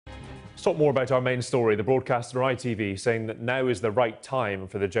Let's talk more about our main story. The broadcaster ITV saying that now is the right time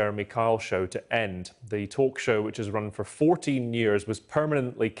for the Jeremy Kyle show to end. The talk show, which has run for 14 years, was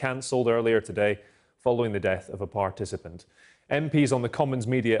permanently cancelled earlier today following the death of a participant. MPs on the Commons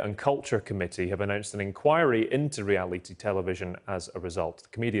Media and Culture Committee have announced an inquiry into reality television as a result. The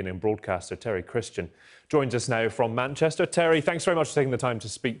comedian and broadcaster Terry Christian joins us now from Manchester. Terry, thanks very much for taking the time to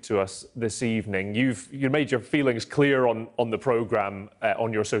speak to us this evening. You've made your feelings clear on the programme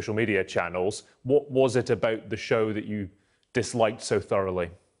on your social media channels. What was it about the show that you disliked so thoroughly?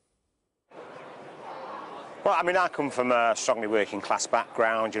 Well, I mean, I come from a strongly working class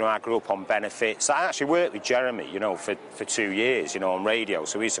background. I grew up on benefits. I actually worked with Jeremy, for 2 years, on radio,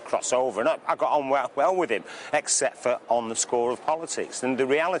 so we used to cross over, and I got on well with him, except for on the score of politics. And the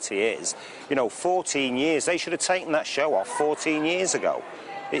reality is, 14 years, they should have taken that show off 14 years ago.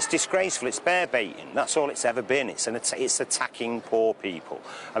 It's disgraceful, it's bear-baiting, that's all it's ever been. It's attacking poor people.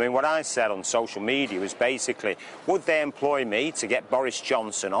 I mean, what I said on social media was basically, would they employ me to get Boris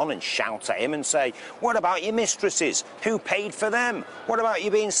Johnson on and shout at him and say, what about your mistresses? Who paid for them? What about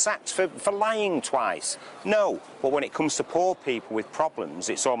you being sacked for lying twice? No, but when it comes to poor people with problems,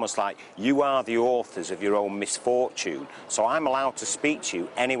 it's almost like you are the authors of your own misfortune, so I'm allowed to speak to you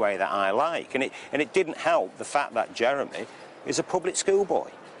any way that I like. And it didn't help the fact that Jeremy is a public schoolboy.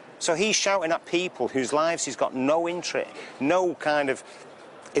 So he's shouting at people whose lives he's got no interest, no kind of,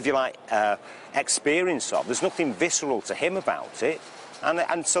 if you like, experience of. There's nothing visceral to him about it.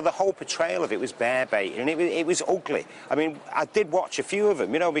 And so the whole portrayal of it was bear-baiting, and it was ugly. I mean, I did watch a few of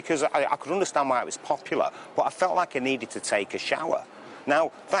them, because I could understand why it was popular, but I felt like I needed to take a shower.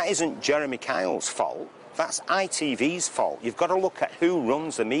 Now, that isn't Jeremy Kyle's fault. That's ITV's fault. You've got to look at who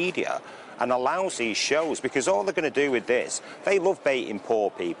runs the media and allows these shows, because all they're going to do with this, they love baiting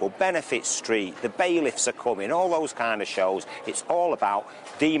poor people, Benefit Street, the bailiffs are coming, all those kind of shows. It's all about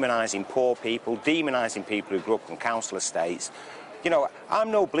demonising poor people, demonising people who grew up on council estates.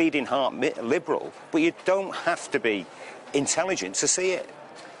 I'm no bleeding heart liberal, but you don't have to be intelligent to see it.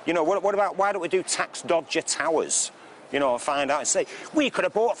 What about, why don't we do tax dodger towers? And find out and say, we could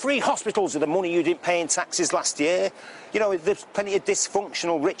have bought 3 hospitals with the money you didn't pay in taxes last year. There's plenty of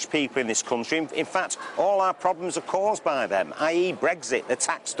dysfunctional rich people in this country. In fact, all our problems are caused by them, i.e. Brexit, the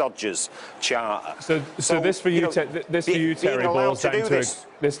tax dodgers charter. So this for you, Terry, boils down to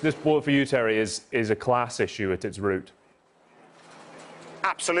this for you, Terry, is a class issue at its root.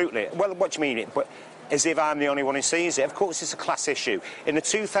 Absolutely. Well, what do you mean? As if I'm the only one who sees it. Of course, it's a class issue. In the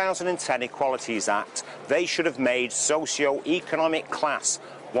 2010 Equalities Act, they should have made socio-economic class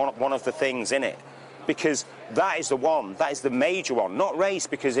one of the things in it. Because that is the major one, not race,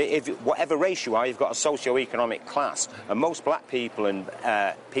 because if whatever race you are, you've got a socio-economic class. And most black people and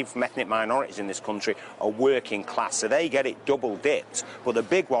people from ethnic minorities in this country are working class, so they get it double dipped. But the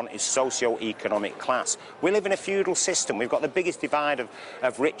big one is socio-economic class. We live in a feudal system. We've got the biggest divide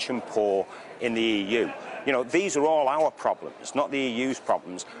of rich and poor in the EU. These are all our problems, not the EU's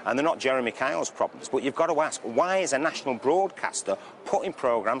problems, and they're not Jeremy Kyle's problems. But you've got to ask, why is a national broadcaster putting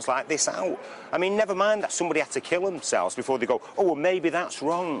programmes like this out? I mean, never mind that somebody had to kill themselves before they go, oh, well, maybe that's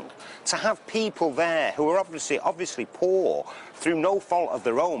wrong. To have people there who are obviously poor through no fault of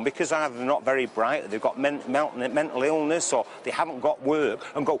their own, because either they're not very bright, or they've got mental illness, or they haven't got work,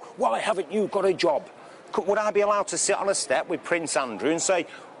 and go, why haven't you got a job? Would I be allowed to sit on a step with Prince Andrew and say,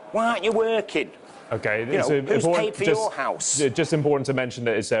 why aren't you working? OK, who's paid for your house? Just important to mention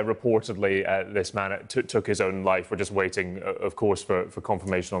that it's reportedly this man took his own life. We're just waiting, of course, for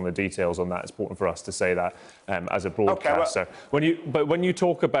confirmation on the details on that. It's important for us to say that as a broadcaster. Okay, well, when you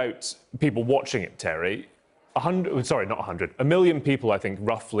talk about people watching it, Terry, 1 million people, I think,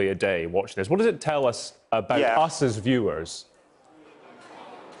 roughly a day watching this. What does it tell us about us as viewers?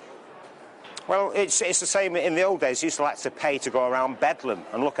 Well, it's the same. In the old days, they used to like to pay to go around Bedlam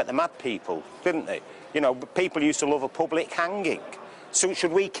and look at the mad people, didn't they? People used to love a public hanging. So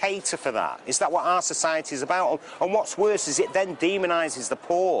should we cater for that? Is that what our society is about? And what's worse is it then demonises the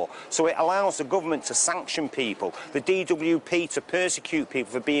poor. So it allows the government to sanction people, the DWP to persecute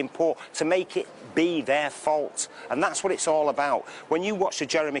people for being poor, to make it be their fault. And that's what it's all about. When you watch the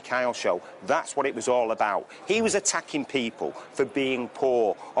Jeremy Kyle show, that's what it was all about. He was attacking people for being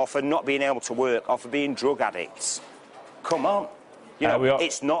poor, or for not being able to work, or for being drug addicts. Come on.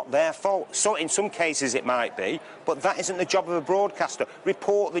 It's not their fault. So in some cases it might be, but that isn't the job of a broadcaster.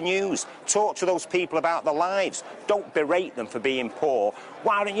 Report the news. Talk to those people about their lives. Don't berate them for being poor.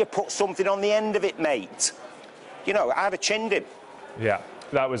 Why don't you put something on the end of it, mate? I'd have chinned him. Yeah.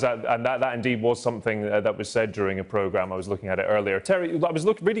 That was, and that indeed was something that was said during a programme. I was looking at it earlier. Terry, I was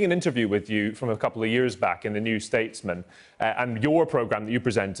reading an interview with you from a couple of years back in the New Statesman, and your programme that you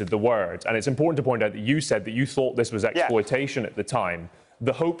presented, The Word. And it's important to point out that you said that you thought this was exploitation at the time.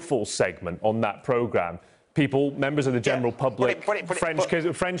 The hopeful segment on that programme, people, members of the general public,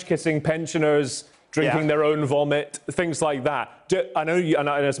 French kissing pensioners, drinking their own vomit, things like that. I know, and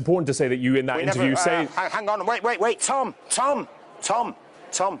it's important to say that you in that interview say... Hang on, wait,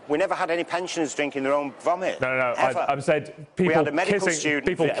 Tom, we never had any pensioners drinking their own vomit. No, I've said people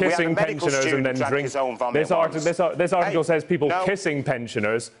kissing pensioners and then drinking. This article says people kissing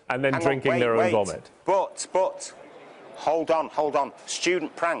pensioners and then drinking their own vomit. But, hold on.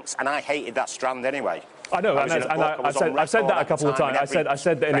 Student pranks, and I hated that strand anyway. I know, I've said that a couple of times. I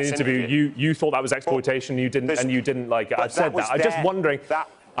said that in an interview. You thought that was exploitation. You didn't like it. I've said that.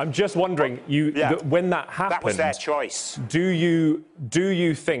 I'm just wondering, when that happened, that was their choice. Do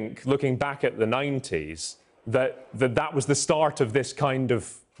you think, looking back at the 90s, that was the start of this kind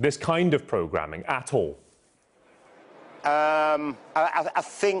of programming at all? I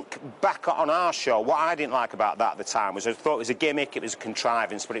think back on our show, what I didn't like about that at the time was I thought it was a gimmick, it was a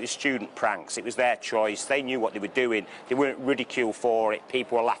contrivance, but it was student pranks. It was their choice. They knew what they were doing. They weren't ridiculed for it.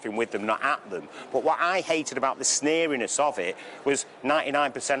 People were laughing with them, not at them. But what I hated about the sneeriness of it was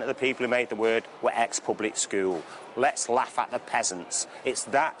 99% of the people who made the word were ex-public school. Let's laugh at the peasants. It's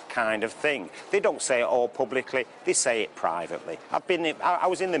that kind of thing. They don't say it all publicly. They say it privately. I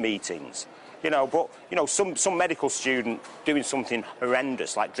was in the meetings. Some medical student doing something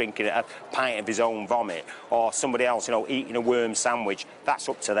horrendous, like drinking a pint of his own vomit, or somebody else, eating a worm sandwich, that's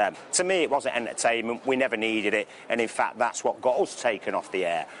up to them. To me, it wasn't entertainment. We never needed it. And in fact, that's what got us taken off the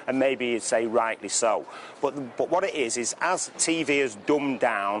air. And maybe you'd say rightly so. But what it is as TV has dumbed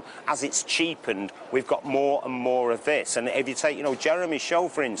down, as it's cheapened, we've got more and more of this. And if you take, Jeremy's show,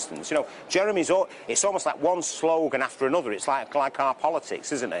 for instance, Jeremy's, it's almost like one slogan after another. It's like our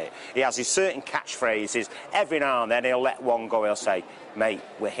politics, isn't it? He has his certain catchphrases. Every now and then he'll let one go. He'll say, mate,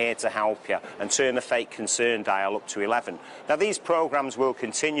 we're here to help you, and turn the fake concern dial up to 11. Now, these programmes will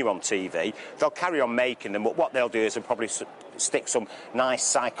continue on TV. They'll carry on making them, but what they'll do is they'll probably stick some nice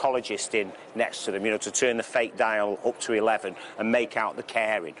psychologist in next to them, to turn the fake dial up to 11 and make out the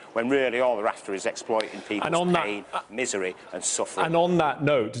caring, when really all they're after is exploiting people's pain, misery and suffering. And on that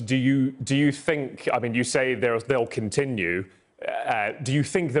note, do you think, I mean, you say they'll continue, do you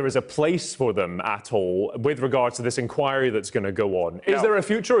think there is a place for them at all with regards to this inquiry that's going to go on? Is there a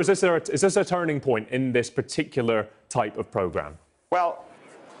future, or is this a turning point in this particular type of programme? Well,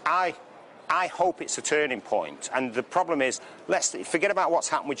 I hope it's a turning point. And the problem is, let's forget about what's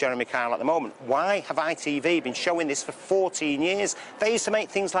happened with Jeremy Kyle at the moment. Why have ITV been showing this for 14 years? They used to make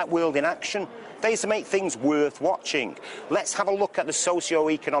things like World in Action. They used to make things worth watching. Let's have a look at the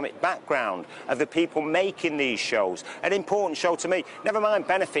socio-economic background of the people making these shows. An important show to me. Never mind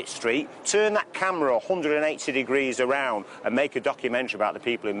Benefit Street. Turn that camera 180 degrees around and make a documentary about the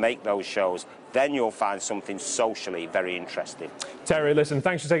people who make those shows. Then you'll find something socially very interesting. Terry, listen,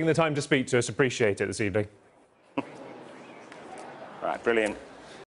 thanks for taking the time to speak to us. Appreciate it this evening. Right, brilliant.